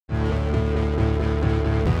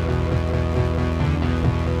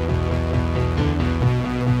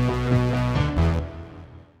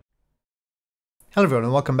Hello everyone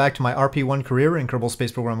and welcome back to my RP-1 career in Kerbal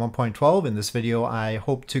Space Program 1.12. In this video I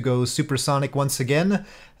hope to go supersonic once again,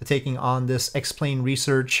 taking on this X-Plane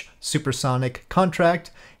Research supersonic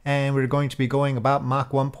contract, and we're going to be going about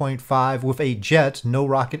Mach 1.5 with a jet, no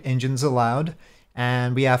rocket engines allowed,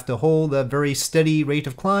 and we have to hold a very steady rate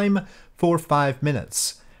of climb for 5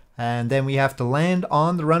 minutes. And then we have to land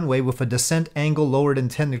on the runway with a descent angle lower than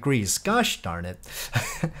 10 degrees. Gosh darn it.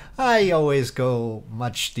 I always go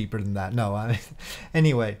much deeper than that. No,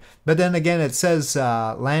 anyway. But then again, it says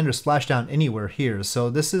land or splashdown anywhere here.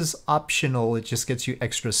 So this is optional. It just gets you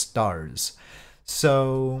extra stars.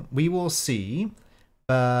 So we will see.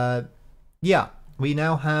 But yeah, we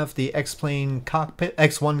now have the X-Plane cockpit,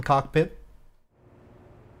 X1 cockpit.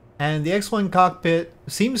 And the X1 cockpit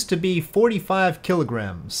seems to be 45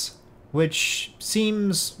 kilograms, which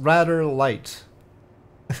seems rather light,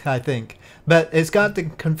 I think. But it's got the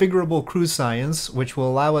configurable cruise science, which will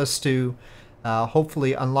allow us to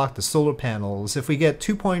hopefully unlock the solar panels. If we get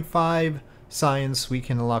 2.5 science, we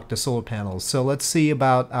can unlock the solar panels. So let's see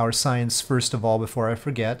about our science first of all before I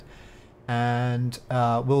forget. And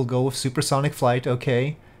we'll go with supersonic flight,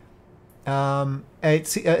 okay. It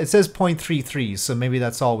says 0.33, so maybe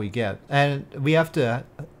that's all we get. And we have to,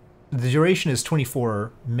 the duration is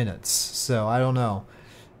 24 minutes, so I don't know.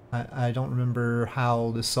 I don't remember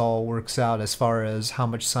how this all works out as far as how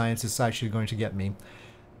much science it's actually going to get me.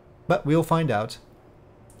 But we'll find out.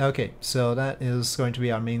 Okay, so that is going to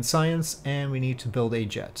be our main science, and we need to build a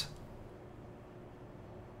jet.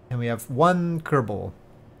 And we have one Kerbal.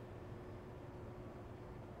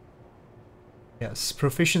 Yes,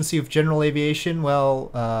 proficiency of general aviation. Well,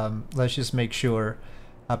 let's just make sure.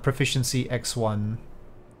 Proficiency X1.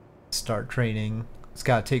 Start training. It's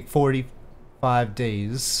got to take 45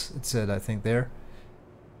 days. It said, I think, there.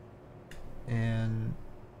 And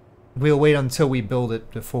we'll wait until we build it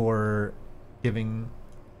before giving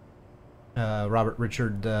Robert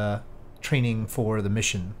Richard training for the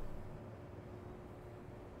mission.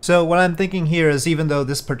 So what I'm thinking here is, even though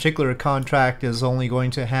this particular contract is only going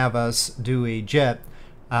to have us do a jet,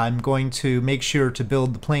 I'm going to make sure to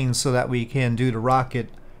build the plane so that we can do the rocket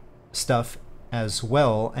stuff as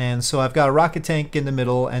well. And so I've got a rocket tank in the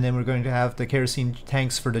middle, and then we're going to have the kerosene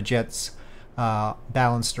tanks for the jets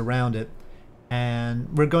balanced around it.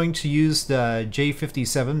 And we're going to use the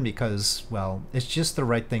J57 because, well, it's just the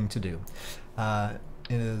right thing to do. It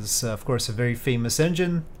is, of course, a very famous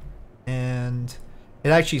engine, and it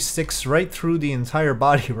actually sticks right through the entire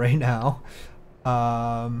body right now,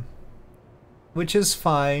 which is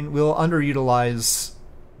fine. We'll underutilize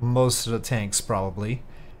most of the tanks probably,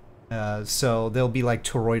 so they'll be like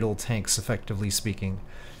toroidal tanks, effectively speaking.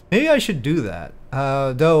 Maybe I should do that,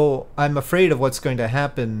 though I'm afraid of what's going to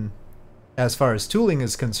happen as far as tooling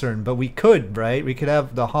is concerned. But we could, right? We could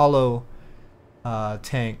have the hollow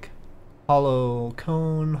tank, hollow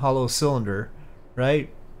cone, hollow cylinder,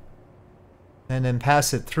 right? And then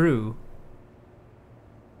pass it through.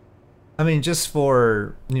 I mean, just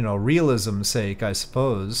for, you know, realism's sake, I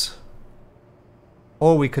suppose.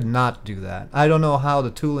 Or we could not do that. I don't know how the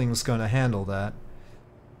tooling's going to handle that.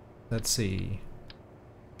 Let's see.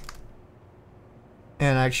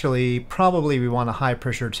 And actually, probably we want a high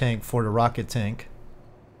pressure tank for the rocket tank.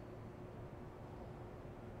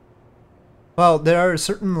 Well, there are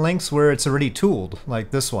certain lengths where it's already tooled,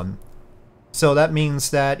 like this one. So that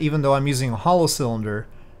means that even though I'm using a hollow cylinder,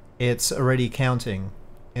 it's already counting.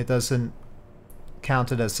 It doesn't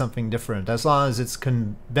count it as something different. As long as it's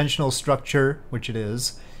conventional structure, which it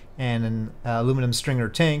is, and an aluminum stringer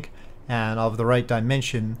tank, and of the right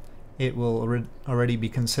dimension, it will already be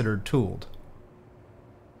considered tooled.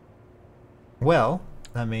 Well,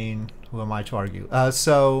 I mean, who am I to argue?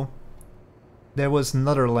 So there was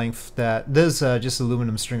another length that, this is just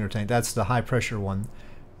aluminum stringer tank. That's the high pressure one.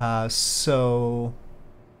 So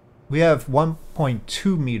we have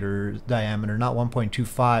 1.2 meter diameter, not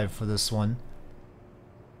 1.25 for this one.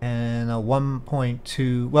 And a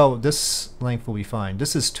 1.2, well, this length will be fine.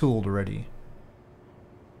 This is tooled already.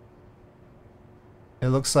 It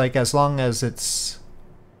looks like as long as it's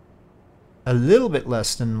a little bit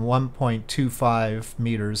less than 1.25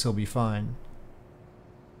 meters, it'll be fine.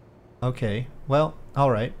 Okay, well,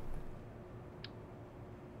 alright.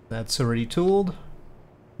 That's already tooled.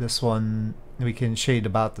 This one we can shade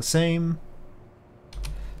about the same.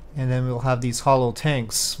 And then we'll have these hollow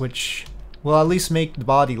tanks, which will at least make the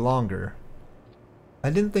body longer. I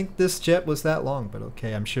didn't think this jet was that long, but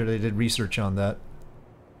okay, I'm sure they did research on that.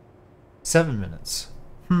 7 minutes.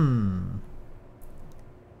 Well,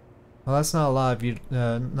 that's not a lot of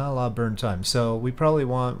not a lot of burn time. So we probably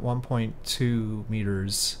want 1.2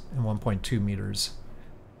 meters and 1.2 meters.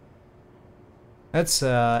 That's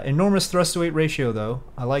enormous thrust to weight ratio though.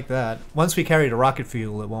 I like that. Once we carry the rocket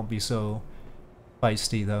fuel, it won't be so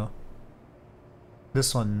feisty though.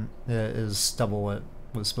 This one is double what it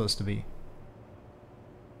was supposed to be.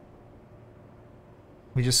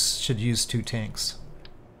 We just should use 2 tanks.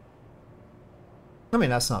 I mean,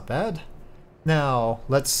 that's not bad. Now,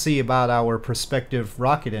 let's see about our prospective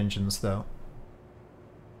rocket engines though.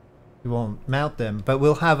 We won't mount them, but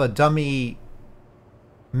we'll have a dummy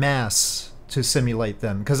mass to simulate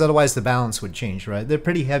them, because otherwise the balance would change, right? They're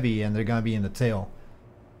pretty heavy and they're going to be in the tail.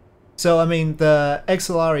 So, I mean, the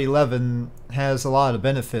XLR-11 has a lot of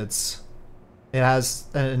benefits. It has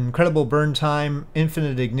an incredible burn time,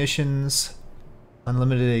 infinite ignitions,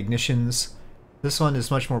 unlimited ignitions. This one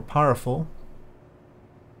is much more powerful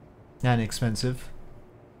and expensive.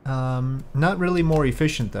 Not really more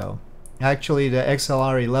efficient though. Actually, the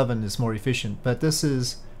XLR-11 is more efficient, but this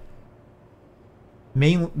is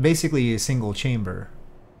basically a single chamber.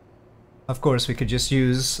 Of course, we could just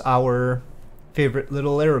use our favorite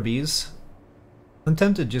little Arabis. I'm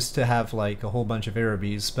tempted just to have like a whole bunch of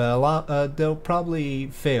Arabis, but they'll probably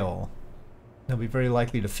fail. They'll be very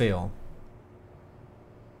likely to fail.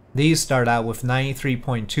 These start out with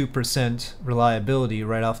 93.2% reliability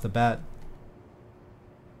right off the bat.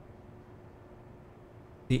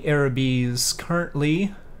 The Arabis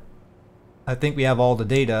currently, I think we have all the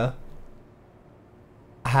data,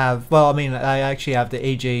 well, I mean, I actually have the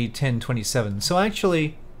AJ1027, so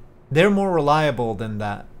actually they're more reliable than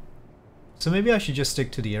that. So maybe I should just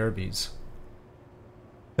stick to the Arabis.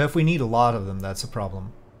 But if we need a lot of them, that's a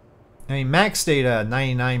problem. I mean, max data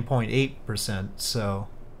 99.8%, so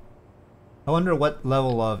I wonder what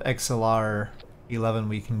level of XLR-11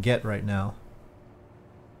 we can get right now.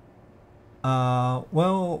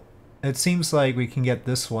 Well, it seems like we can get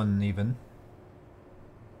this one even.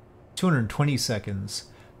 220 seconds.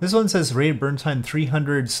 This one says rated burn time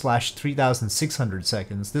 300/3600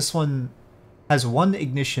 seconds. This one has 1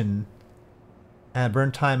 ignition and a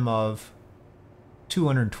burn time of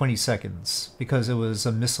 220 seconds because it was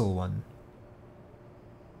a missile one.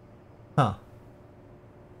 Huh.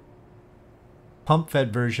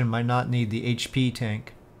 Pump-fed version might not need the HP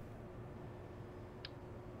tank.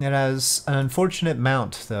 It has an unfortunate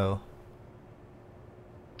mount, though.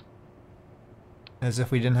 As if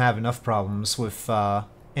we didn't have enough problems with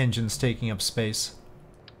engines taking up space.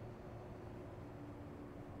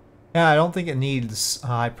 Yeah, I don't think it needs a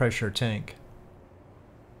high-pressure tank.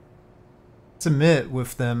 It's a MIT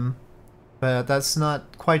with them, but that's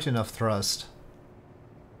not quite enough thrust.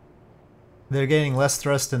 They're getting less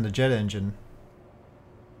thrust than the jet engine.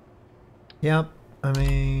 Yep, I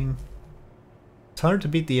mean, it's hard to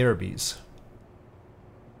beat the Arabis.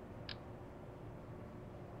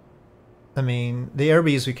 I mean, the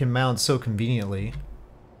Arabis we can mount so conveniently.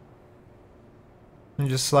 And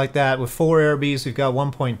just like that, with 4 Arabis, we've got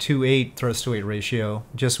 1.28 thrust to weight ratio,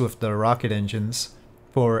 just with the rocket engines,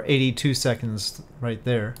 for 82 seconds right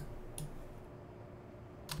there.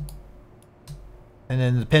 And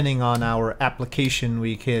then depending on our application,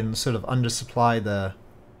 we can sort of undersupply the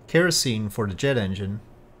kerosene for the jet engine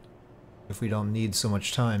if we don't need so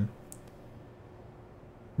much time.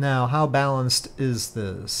 Now, how balanced is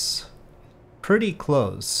this? Pretty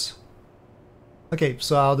close. Okay,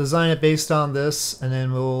 so I'll design it based on this, and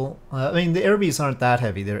then we'll... I mean, the Arabis aren't that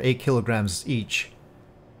heavy. They're 8 kilograms each.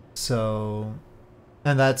 So...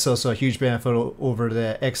 And that's also a huge benefit over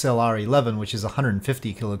the XLR-11, which is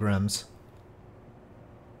 150 kilograms.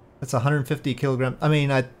 That's 150 kilograms. I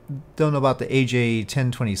mean, I don't know about the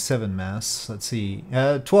AJ1027 mass. Let's see.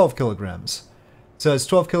 12 kilograms. So it's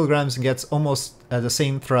 12 kilograms and gets almost the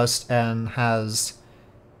same thrust and has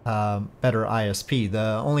better ISP.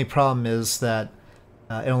 The only problem is that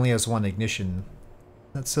it only has 1 ignition.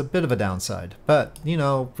 That's a bit of a downside. But, you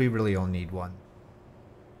know, we really only need 1.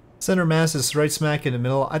 Center mass is right smack in the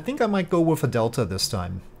middle. I think I might go with a delta this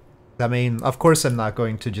time. I mean, of course I'm not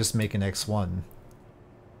going to just make an X1.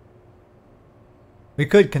 We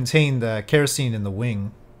could contain the kerosene in the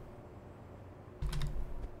wing.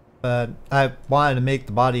 But I wanted to make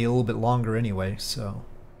the body a little bit longer anyway, so...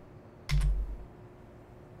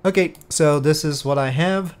 Okay, so this is what I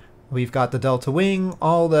have. We've got the delta wing,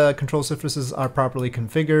 all the control surfaces are properly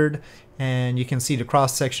configured, and you can see the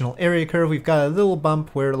cross-sectional area curve. We've got a little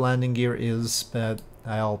bump where the landing gear is, but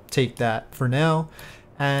I'll take that for now.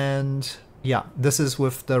 And yeah, this is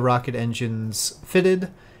with the rocket engines fitted,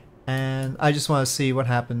 and I just want to see what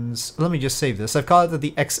happens. Let me just save this. I've called it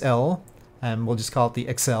the XL, and we'll just call it the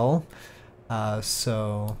XL.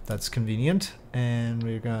 So that's convenient, and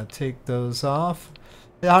we're going to take those off.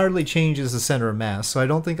 It hardly changes the center of mass, so I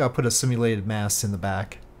don't think I'll put a simulated mass in the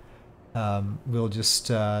back. We'll just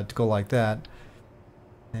go like that.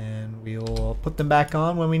 And we'll put them back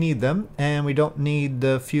on when we need them. And we don't need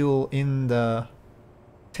the fuel in the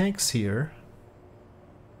tanks here.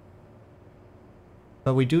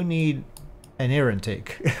 But we do need an air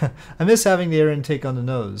intake. I miss having the air intake on the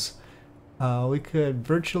nose. We could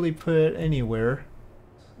virtually put it anywhere.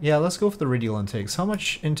 Yeah, let's go for the radial intakes. How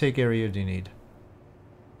much intake area do you need?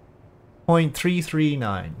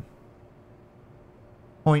 0.339.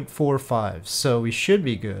 0.45. So we should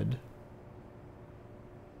be good.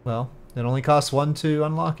 Well, it only costs 1 to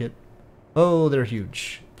unlock it. Oh, they're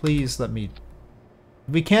huge. Please let me...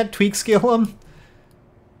 We can't tweak scale them?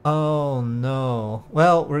 Oh no.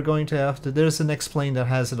 Well, we're going to have to... There's an X-plane that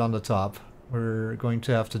has it on the top. We're going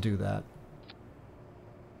to have to do that.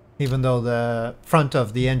 Even though the front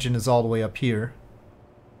of the engine is all the way up here.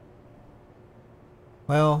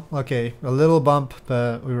 Well, okay. A little bump,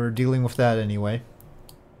 but we were dealing with that anyway.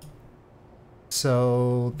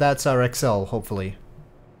 So that's our XL, hopefully.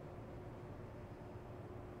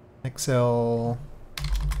 XL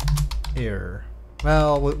here.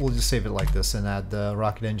 Well, we'll just save it like this and add the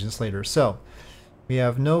rocket engines later. So we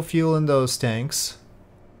have no fuel in those tanks,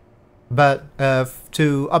 but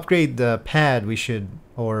to upgrade the pad we should,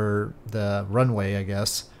 or the runway I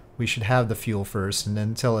guess, we should have the fuel first and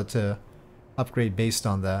then tell it to upgrade based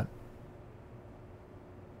on that.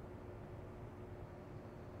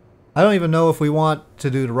 I don't even know if we want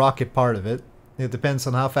to do the rocket part of it. It depends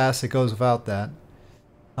on how fast it goes without that.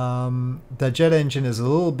 The jet engine is a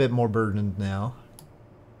little bit more burdened now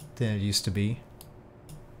than it used to be.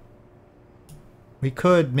 We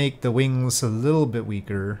could make the wings a little bit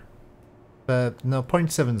weaker, but no,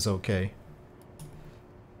 0.7 is okay.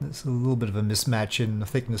 There's a little bit of a mismatch in the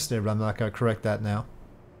thickness there, but I'm not going to correct that now.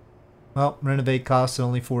 Well, renovate costs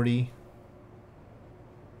only 40.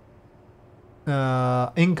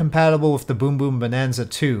 Incompatible with the Boom Boom Bonanza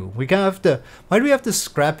 2. We kind of have to... Why do we have to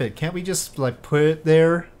scrap it? Can't we just like put it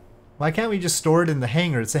there? Why can't we just store it in the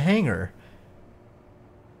hangar? It's a hangar.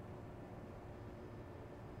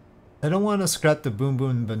 I don't want to scrap the Boom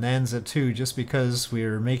Boom Bonanza 2 just because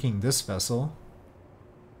we're making this vessel.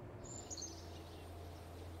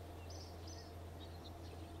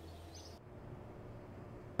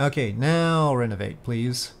 Okay, now renovate,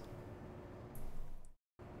 please.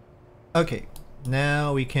 Okay,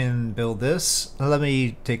 now we can build this. Let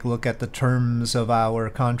me take a look at the terms of our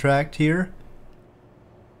contract here.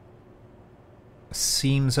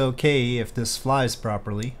 Seems okay if this flies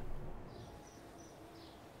properly.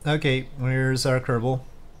 Okay, where's our Kerbal?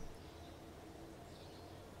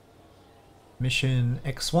 Mission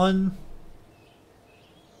X1.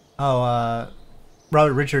 Oh,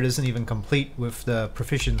 Robert Richard isn't even complete with the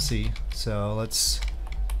proficiency, so let's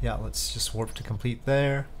just warp to complete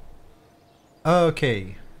there.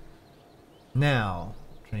 Okay, now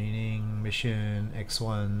training mission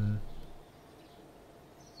X1.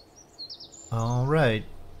 All right.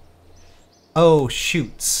 Oh,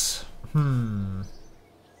 shoots.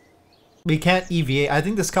 We can't EVA. I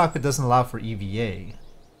think this cockpit doesn't allow for EVA.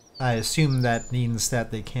 I assume that means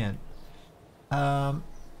that they can't.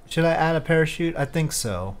 Should I add a parachute? I think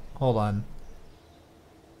so. Hold on.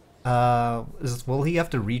 Will he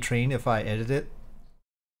have to retrain if I edit it?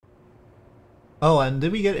 Oh, and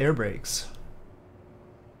did we get air brakes?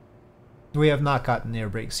 We have not gotten air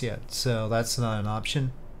brakes yet, so that's not an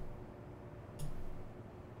option.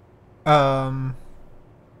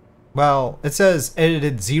 Well, it says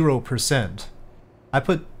edited 0%. I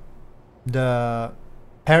put the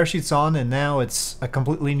parachutes on and now it's a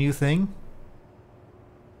completely new thing.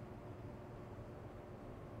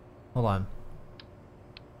 Hold on.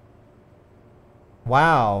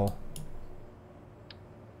 Wow.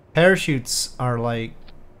 Parachutes are like...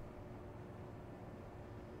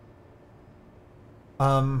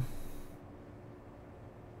 That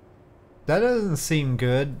doesn't seem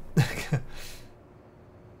good.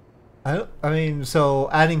 I mean, so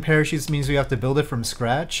adding parachutes means we have to build it from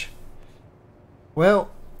scratch? Well,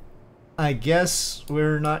 I guess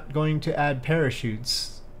we're not going to add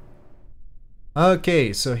parachutes.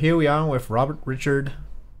 Okay, so here we are with Robert Richard.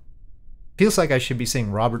 Feels like I should be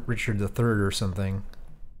saying Robert Richard III or something.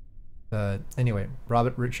 Anyway,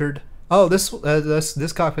 Robert Richard. Oh, this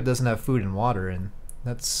cockpit doesn't have food and water in.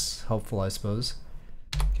 That's helpful, I suppose.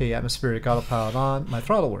 Okay, atmospheric autopilot on. My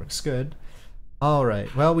throttle works good.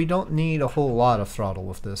 Alright, well, we don't need a whole lot of throttle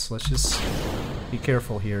with this. Let's just be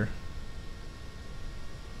careful here.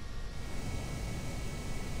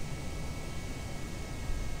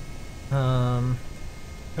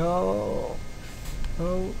 Oh,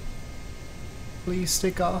 please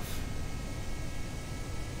take off.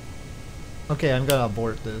 Okay, I'm gonna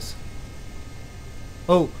abort this.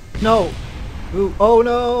 Oh, no! Ooh, oh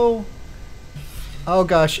no! Oh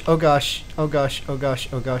gosh, oh gosh, oh gosh, oh gosh,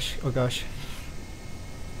 oh gosh, oh gosh.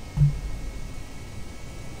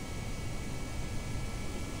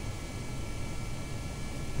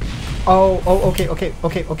 Oh, okay, okay,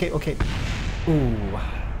 okay, okay, okay. Ooh.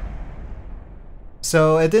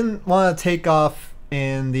 So it didn't want to take off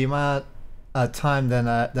in the amount of time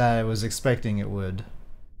that I was expecting it would.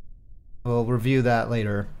 We'll review that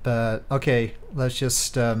later, but okay, let's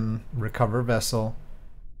just recover vessel.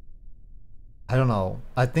 I don't know.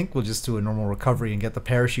 I think we'll just do a normal recovery and get the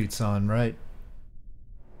parachutes on, right?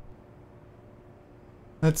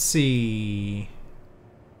 Let's see.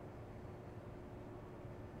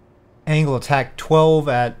 Angle attack 12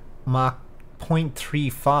 at Mach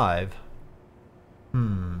 0.35.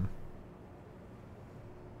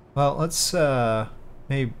 Well, let's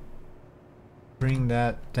maybe bring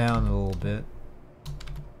that down a little bit.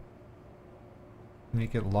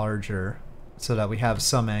 Make it larger so that we have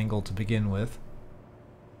some angle to begin with.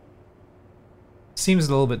 Seems a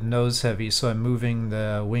little bit nose heavy, so I'm moving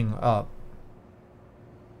the wing up.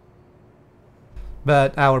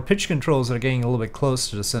 But our pitch controls are getting a little bit close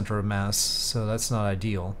to the center of mass, so that's not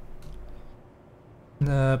ideal.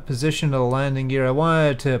 The position of the landing gear, I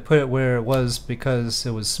wanted to put it where it was because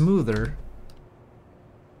it was smoother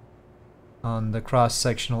on the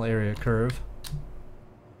cross-sectional area curve.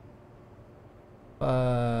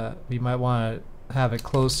 We might want to have it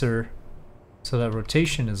closer so that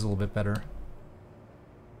rotation is a little bit better.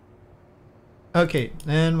 Okay,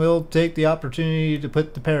 and we'll take the opportunity to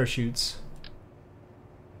put the parachutes.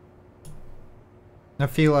 I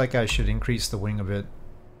feel like I should increase the wing a bit.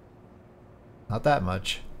 Not that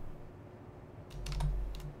much.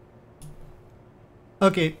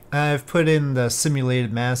 Okay, I've put in the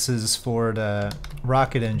simulated masses for the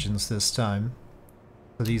rocket engines this time.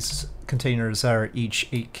 So these containers are each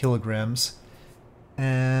 8 kilograms.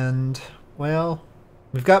 And, well,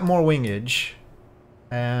 we've got more wingage.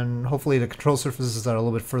 And hopefully the control surfaces are a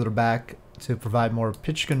little bit further back to provide more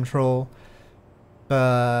pitch control.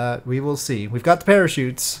 But we will see. We've got the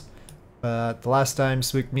parachutes, but the last time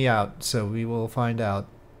spooked me out, so we will find out.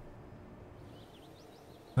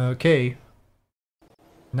 Okay.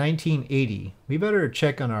 1980. We better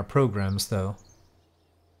check on our programs, though.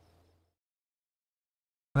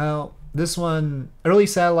 Well, this one, early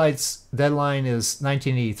satellites deadline is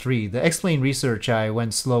 1983. The X-Plane research I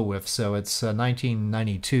went slow with, so it's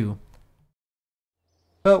 1992.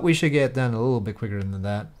 But we should get done a little bit quicker than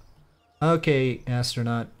that. Okay,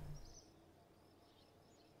 astronaut.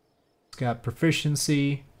 It's got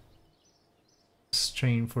proficiency. Let's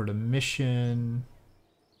train for the mission.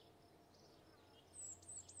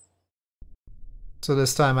 So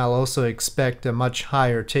this time I'll also expect a much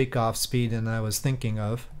higher takeoff speed than I was thinking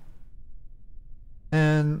of.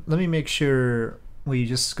 And let me make sure we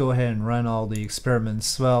just go ahead and run all the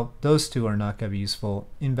experiments. Well, those two are not going to be useful.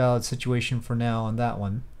 Invalid situation for now on that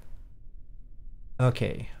one.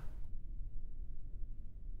 Okay.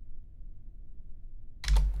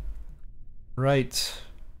 Right.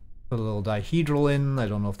 Put a little dihedral in. I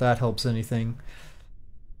don't know if that helps anything.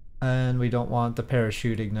 And we don't want the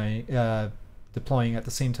parachute deploying at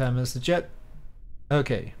the same time as the jet.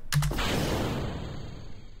 Okay.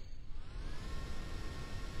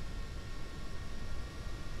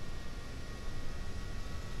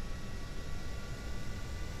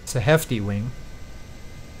 It's a hefty wing.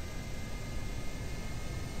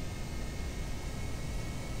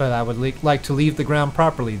 But I would like to leave the ground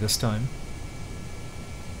properly this time.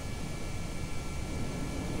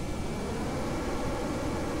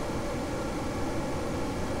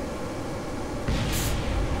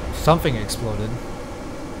 Something exploded.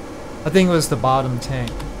 I think it was the bottom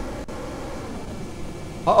tank.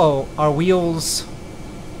 Uh-oh, our wheels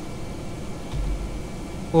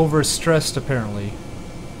overstressed apparently.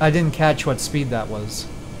 I didn't catch what speed that was.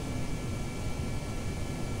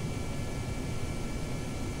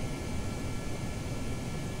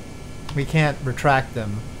 We can't retract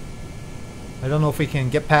them. I don't know if we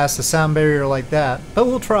can get past the sound barrier like that, but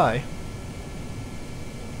we'll try.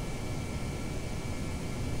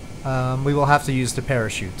 We will have to use the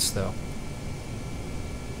parachutes, though.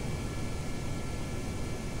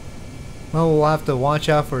 Well, we'll have to watch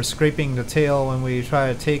out for scraping the tail when we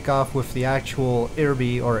try to take off with the actual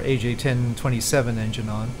RB or AJ1027 engine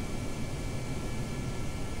on.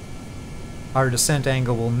 Our descent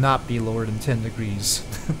angle will not be lower than 10 degrees.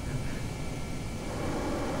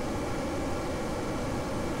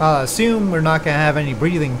 I'll assume we're not going to have any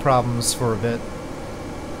breathing problems for a bit.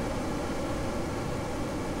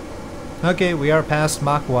 Okay, we are past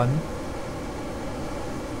Mach 1.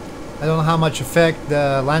 I don't know how much effect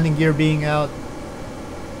the landing gear being out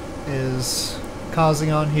is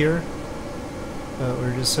causing on here, but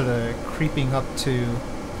we're just sort of creeping up to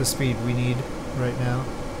the speed we need right now.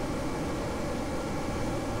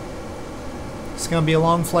 It's gonna be a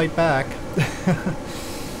long flight back.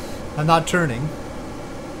 I'm not turning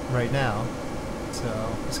right now,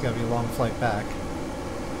 so it's gonna be a long flight back.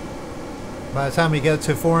 By the time we get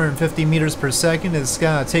to 450 meters per second, it's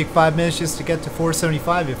gonna take 5 minutes just to get to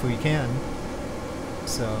 475 if we can.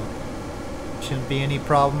 So, shouldn't be any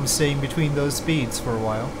problem staying between those speeds for a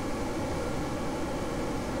while.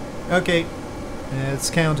 Okay, it's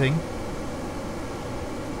counting.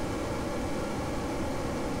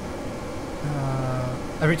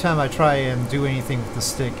 Every time I try and do anything with the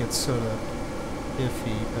stick, it's sort of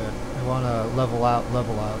iffy, but I want to level out.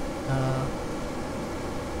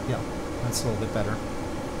 Yeah, that's a little bit better.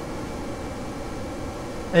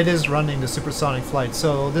 It is running the supersonic flight,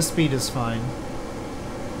 so this speed is fine.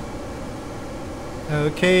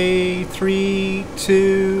 Okay, 3,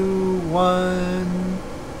 2, 1.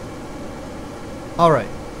 Alright,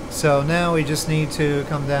 so now we just need to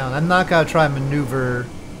come down. I'm not gonna try maneuver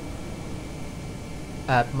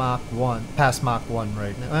at Mach 1, past Mach 1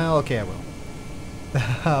 right now. Well, okay, I will.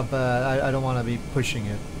 But I don't want to be pushing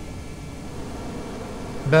it.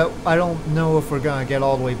 But I don't know if we're gonna get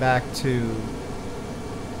all the way back to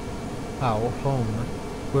our home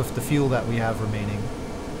with the fuel that we have remaining.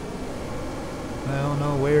 I don't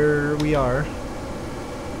know where we are.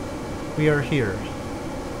 We are here.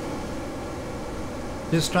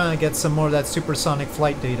 Just trying to get some more of that supersonic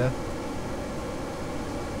flight data.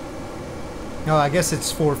 Oh, I guess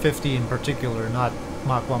it's 450 in particular, not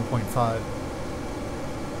Mach 1.5.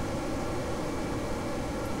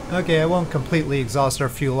 Okay, I won't completely exhaust our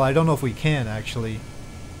fuel. I don't know if we can, actually.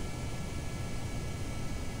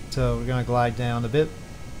 So we're gonna glide down a bit.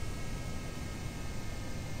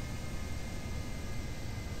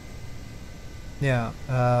 Yeah,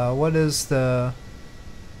 what is the...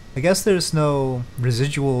 I guess there's no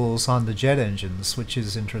residuals on the jet engines, which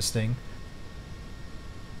is interesting.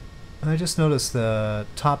 I just noticed the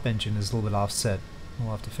top engine is a little bit offset. We'll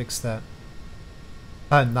have to fix that.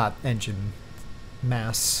 Not engine,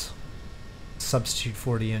 mass. Substitute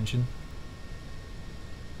for the engine.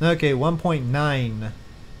 Okay, 1.9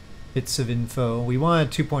 bits of info. We wanted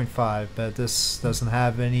 2.5, but this doesn't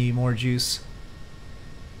have any more juice.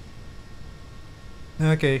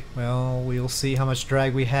 Okay, well, we'll see how much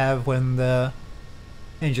drag we have when the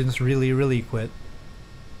engines really quit.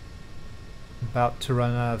 About to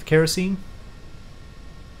run out of kerosene.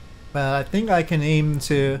 But I think I can aim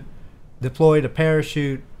to deploy the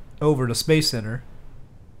parachute over the Space Center.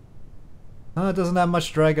 It doesn't have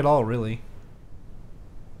much drag at all, really.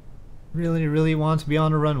 Really want to be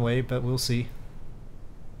on the runway, but we'll see.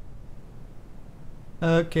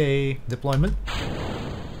 Okay, deployment.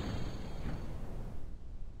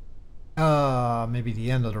 Maybe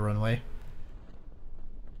the end of the runway.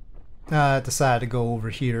 I decided to go over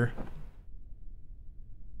here.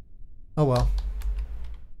 Oh well.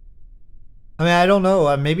 I mean, I don't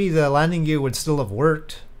know. Maybe the landing gear would still have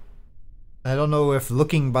worked. I don't know if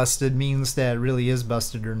looking busted means that it really is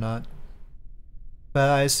busted or not. But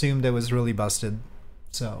I assumed it was really busted.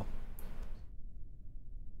 So.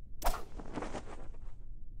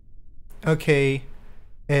 Okay.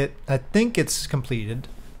 I think it's completed.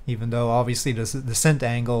 Even though obviously the descent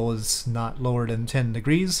angle is not lower than 10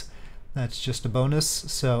 degrees. That's just a bonus.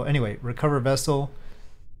 So anyway, recover vessel.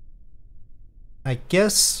 I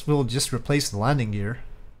guess we'll just replace the landing gear.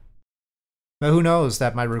 But who knows,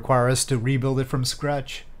 that might require us to rebuild it from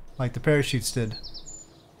scratch, like the parachutes did.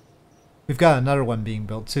 We've got another one being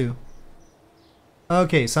built too.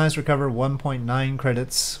 Okay, science recover 1.9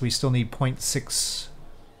 credits. We still need 0.6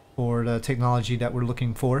 for the technology that we're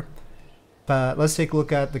looking for. But let's take a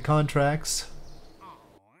look at the contracts.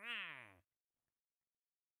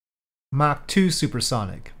 Mach 2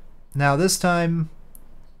 supersonic. Now this time,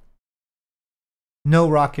 no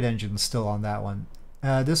rocket engines still on that one.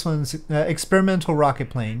 This one's experimental rocket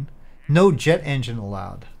plane. No jet engine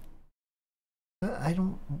allowed. I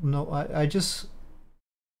don't know. I just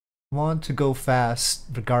want to go fast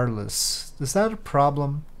regardless. Is that a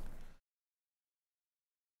problem?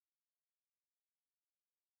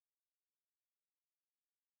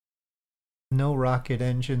 No rocket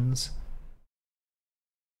engines.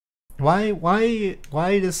 Why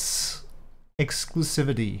this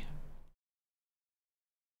exclusivity?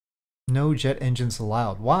 No jet engines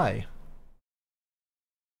allowed. Why?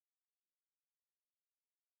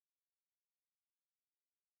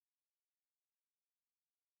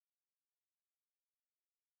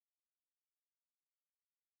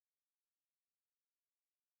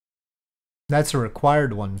 That's a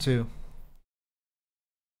required one too.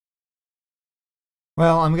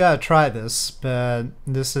 Well, I'm gonna try this, but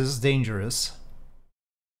this is dangerous.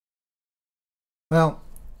 Well,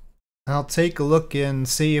 I'll take a look and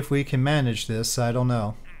see if we can manage this. I don't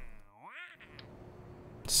know.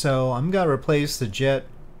 So I'm gonna replace the jet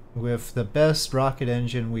with the best rocket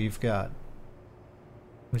engine we've got,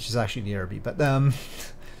 which is actually the RB. But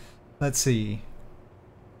let's see.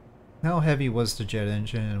 How heavy was the jet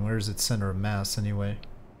engine, and where's its center of mass anyway?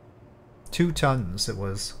 2 tons it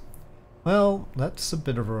was. Well, that's a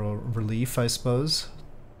bit of a relief, I suppose.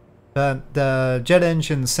 But the jet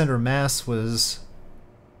engine's center of mass was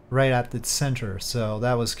right at its center, so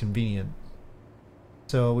that was convenient.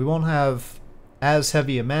 So we won't have as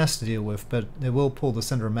heavy a mass to deal with, but it will pull the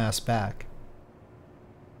center of mass back.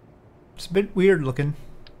 It's a bit weird looking.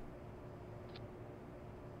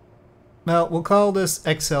 Well, we'll call this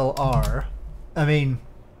XLR. I mean,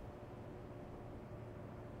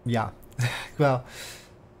 yeah. Well,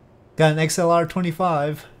 got an XLR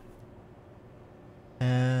 25,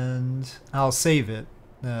 and I'll save it,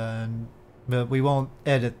 but we won't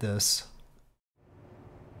edit this.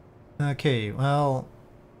 Okay, well,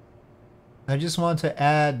 I just want to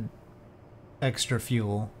add extra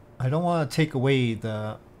fuel. I don't want to take away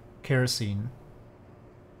the kerosene.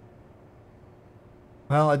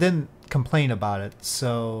 Well, I didn't complain about it,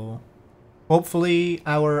 so hopefully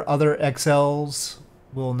our other XLs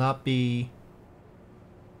will not be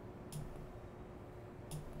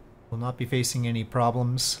facing any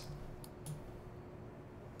problems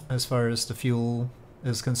as far as the fuel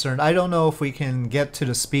is concerned. I don't know if we can get to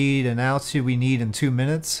the speed and altitude we need in 2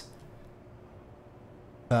 minutes.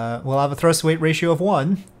 We'll have a thrust weight ratio of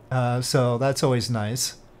 1, so that's always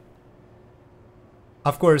nice.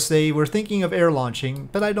 Of course, they were thinking of air launching,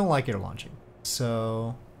 but I don't like air launching.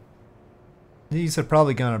 So these are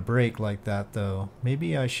probably gonna break like that though.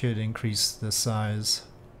 Maybe I should increase the size.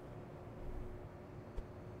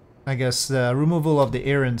 I guess the removal of the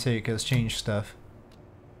air intake has changed stuff.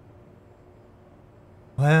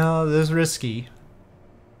 Well, this is risky.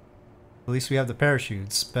 At least we have the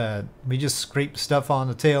parachutes, but we just scraped stuff on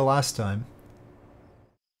the tail last time.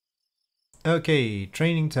 Okay,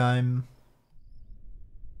 training time.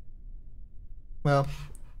 Well,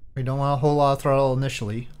 we don't want a whole lot of throttle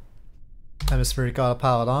initially. Atmospheric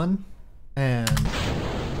autopilot on, and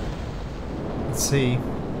let's see.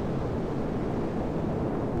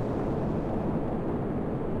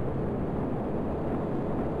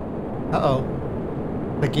 Uh-oh.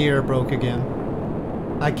 The gear broke again.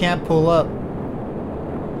 I can't pull up.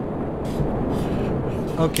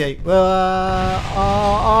 Okay,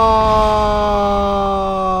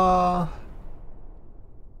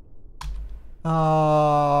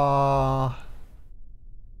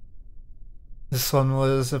 this one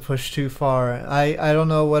was a push too far. I don't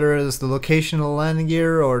know whether it is the location of the landing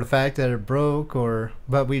gear or the fact that it broke,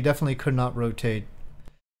 but we definitely could not rotate.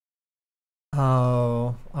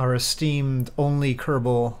 Oh, our esteemed only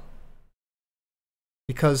Kerbal.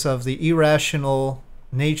 Because of the irrational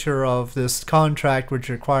nature of this contract, which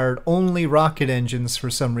required only rocket engines for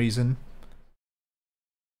some reason,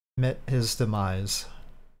 met his demise.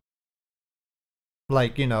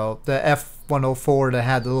 Like, you know, the F-104 that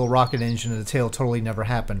had the little rocket engine in the tail totally never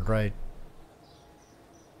happened, right?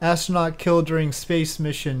 Astronaut killed during space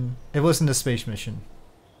mission. It wasn't a space mission.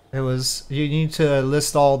 It was, you need to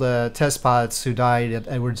list all the test pilots who died at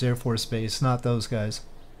Edwards Air Force Base, not those guys.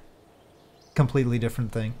 Completely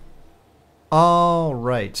different thing.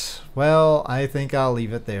 Alright, well, I think I'll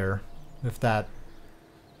leave it there with that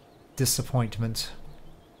disappointment.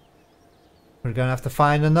 We're gonna have to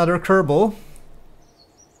find another Kerbal.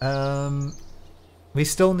 We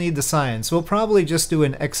still need the science. We'll probably just do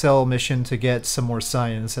an XL mission to get some more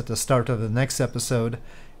science at the start of the next episode,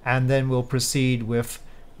 and then we'll proceed with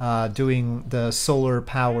doing the solar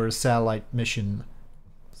power satellite mission,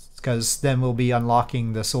 because then we'll be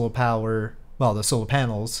unlocking the solar power, well, the solar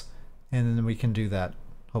panels, and then we can do that,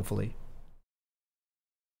 hopefully.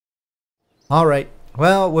 Alright,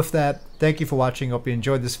 well, with that, thank you for watching. Hope you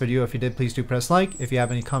enjoyed this video. If you did, please do press like. If you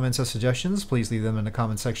have any comments or suggestions, please leave them in the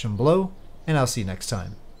comment section below, and I'll see you next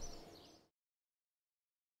time.